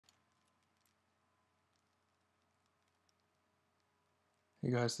Hey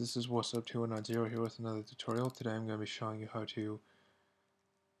guys, this is What's Up 2190 here with another tutorial. Today I'm going to be showing you how to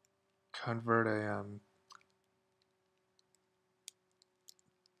convert a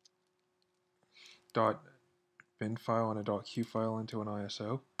 .binfile and a .cuefile into an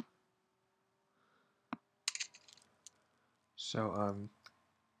ISO. So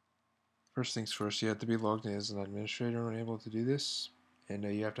first things first, you have to be logged in as an administrator and able to do this, and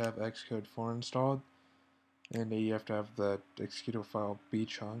you have to have Xcode 4 installed, and you have to have the executable file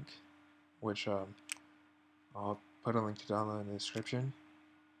bchunk, which I'll put a link to download in the description.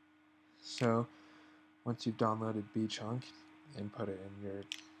 So once you've downloaded bchunk and put it in your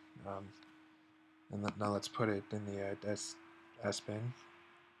now let's put it in the S bin.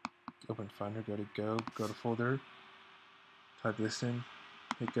 Open Finder, go to folder, type this in,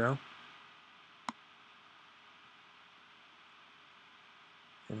 hit go,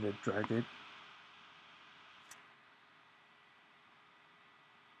 and then drag it.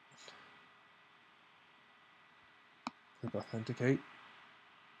 Click Authenticate.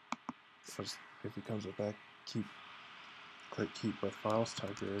 First, if it comes with that, click Keep with Files,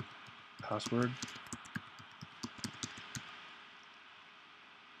 type your password.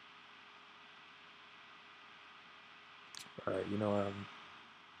 Alright, I'm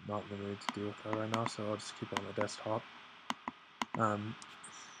not in the mood to deal with that right now, so I'll just keep it on the desktop. Now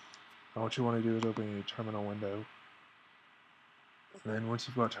what you want to do is open your terminal window. And then once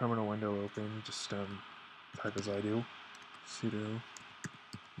you've got terminal window open, just type as I do, sudo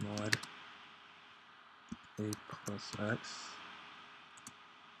mod a+x,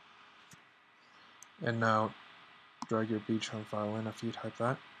 and now drag your bchunk file in after you type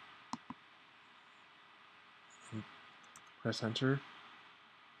that, and press enter.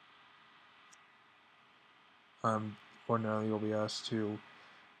 Ordinarily you'll be asked to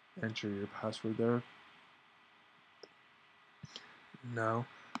enter your password there. Now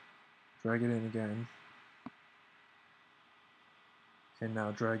drag it in again, and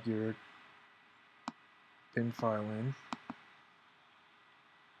now drag your bin file in,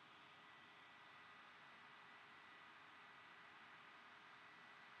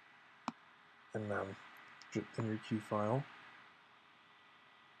 and in your cuefile.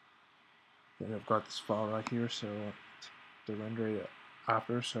 Then I've got this file right here, so to render it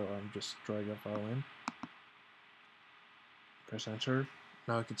after, so I'm just drag that file in, press enter.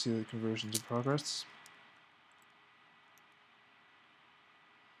 Now I can see the conversions in progress.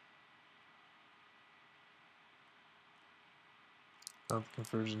 Now the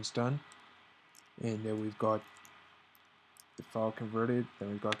conversion's done, and then we've got the file converted,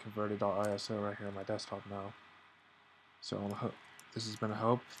 then we've got converted.iso right here on my desktop now. So this has been a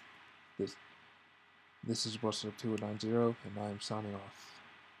help. This is What's Up 2190, and I am signing off.